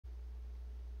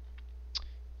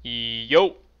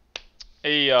Yo,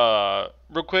 hey,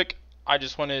 real quick, I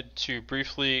just wanted to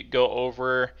briefly go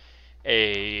over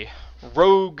a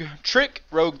rogue trick,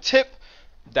 rogue tip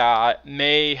that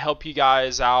may help you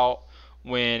guys out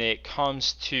when it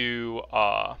comes to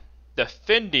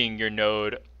defending your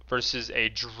node versus a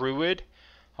druid.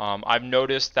 I've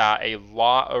noticed that a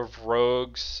lot of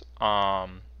rogues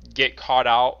get caught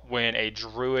out when a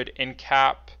druid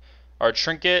incap or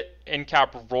trinket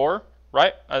incap roar,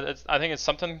 right? I think it's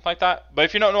something like that. But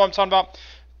if you don't know what I'm talking about,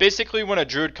 basically when a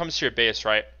druid comes to your base,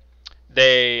 right,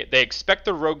 they expect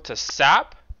the rogue to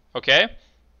sap, okay?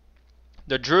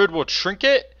 The druid will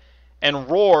trinket and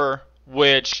roar,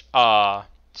 which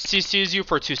CCs you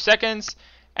for 2 seconds,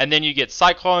 and then you get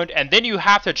cycloned, and then you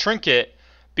have to trinket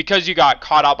because you got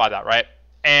caught out by that, right?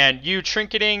 And you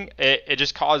trinketing, it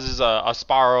just causes a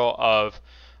spiral of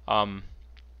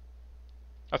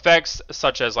effects,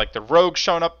 such as like the rogue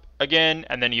showing up again,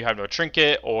 and then you have no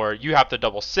trinket, or you have to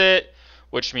double sit,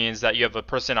 which means that you have a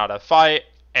person out of fight.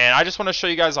 And I just want to show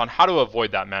you guys on how to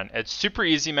avoid that, man. It's super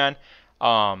easy, man.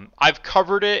 I've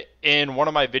covered it in one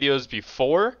of my videos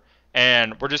before,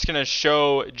 and we're just gonna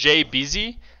show Jay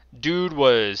Beezy. Dude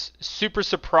was super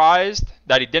surprised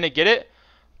that he didn't get it,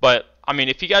 but I mean,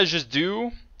 if you guys just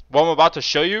do what I'm about to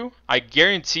show you, I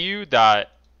guarantee you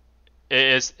that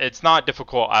it's not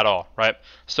difficult at all, right?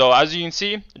 So as you can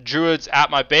see, Druids at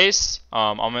my base.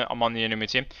 I'm on the enemy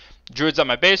team. Druids at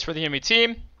my base for the enemy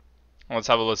team. Let's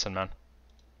have a listen, man.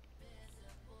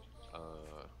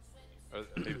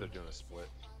 Maybe they're doing a split.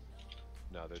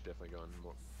 No, they're definitely going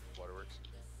more waterworks.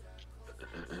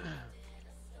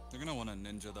 They're gonna want a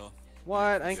ninja though.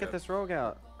 What? I didn't get this rogue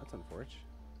out. That's unfortunate.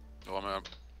 Oh, I'm up.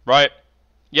 Right.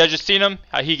 Yeah, just seen him.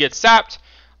 He gets sapped.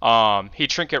 He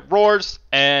trinket roars,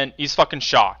 and he's fucking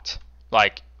shocked.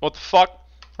 Like, what the fuck?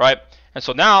 Right? And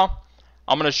so now,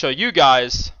 I'm going to show you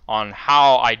guys on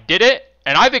how I did it.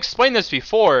 And I've explained this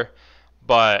before,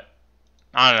 but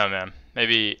I don't know, man.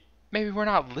 Maybe we're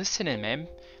not listening, man.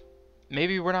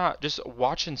 Maybe we're not just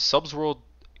watching Subs World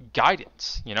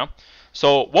guidance, you know?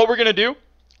 So what we're going to do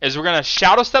is we're going to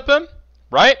shadow step him,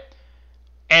 right?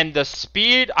 And the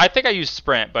speed, I think I use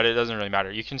sprint, but it doesn't really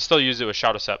matter. You can still use it with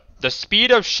shadow step. The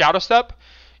speed of shadow step,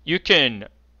 you can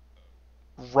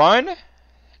run,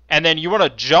 and then you want to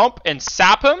jump and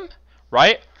sap him,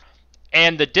 right?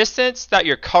 And the distance that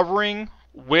you're covering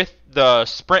with the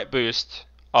sprint boost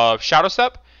of shadow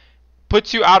step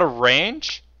puts you out of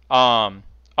range of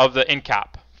the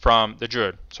incap from the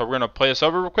druid. So we're going to play this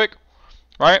over real quick,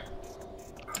 right?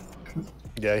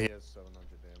 Yeah, he has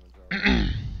 700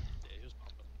 damage.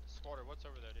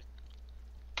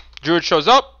 Druid shows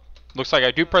up. Looks like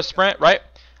I do press sprint, right?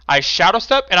 I shadow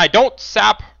step, and I don't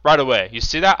sap right away. You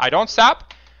see that? I don't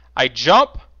sap. I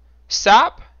jump,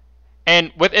 sap,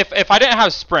 and with if I didn't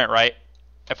have sprint, right?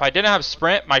 If I didn't have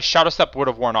sprint, my shadow step would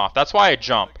have worn off. That's why I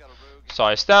jump. So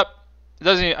I step. It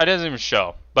doesn't even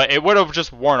show, but it would have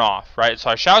just worn off, right?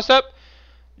 So I shadow step,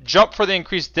 jump for the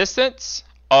increased distance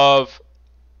of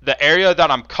the area that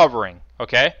I'm covering,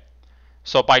 okay?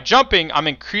 So by jumping, I'm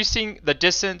increasing the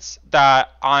distance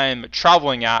that I'm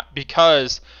traveling at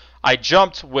because I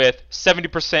jumped with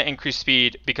 70% increased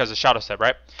speed because of shadow step,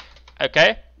 right?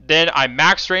 Okay. Then I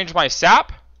max range my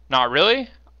sap. Not really.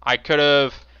 I could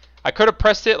have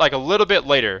pressed it like a little bit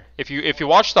later. If you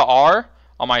watch the R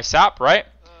on my sap, right?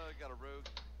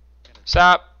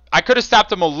 Sap. I could have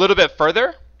sapped him a little bit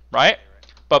further, right?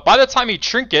 But by the time he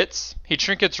trinkets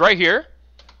right here.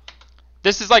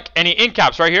 This is like, and he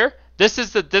incaps right here. This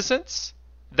is the distance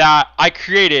that I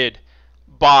created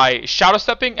by shadow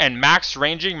stepping and max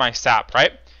ranging my sap,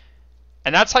 right?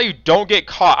 And that's how you don't get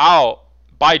caught out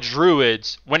by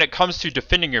druids when it comes to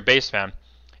defending your base, man.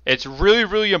 It's really,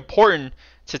 really important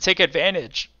to take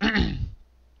advantage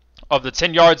of the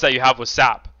 10 yards that you have with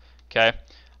sap, okay?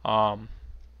 But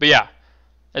yeah,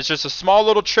 it's just a small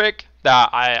little trick that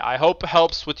I hope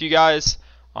helps with you guys.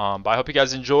 But I hope you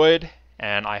guys enjoyed,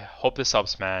 and I hope this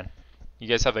helps, man. You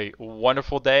guys have a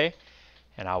wonderful day,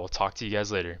 and I will talk to you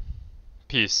guys later.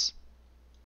 Peace.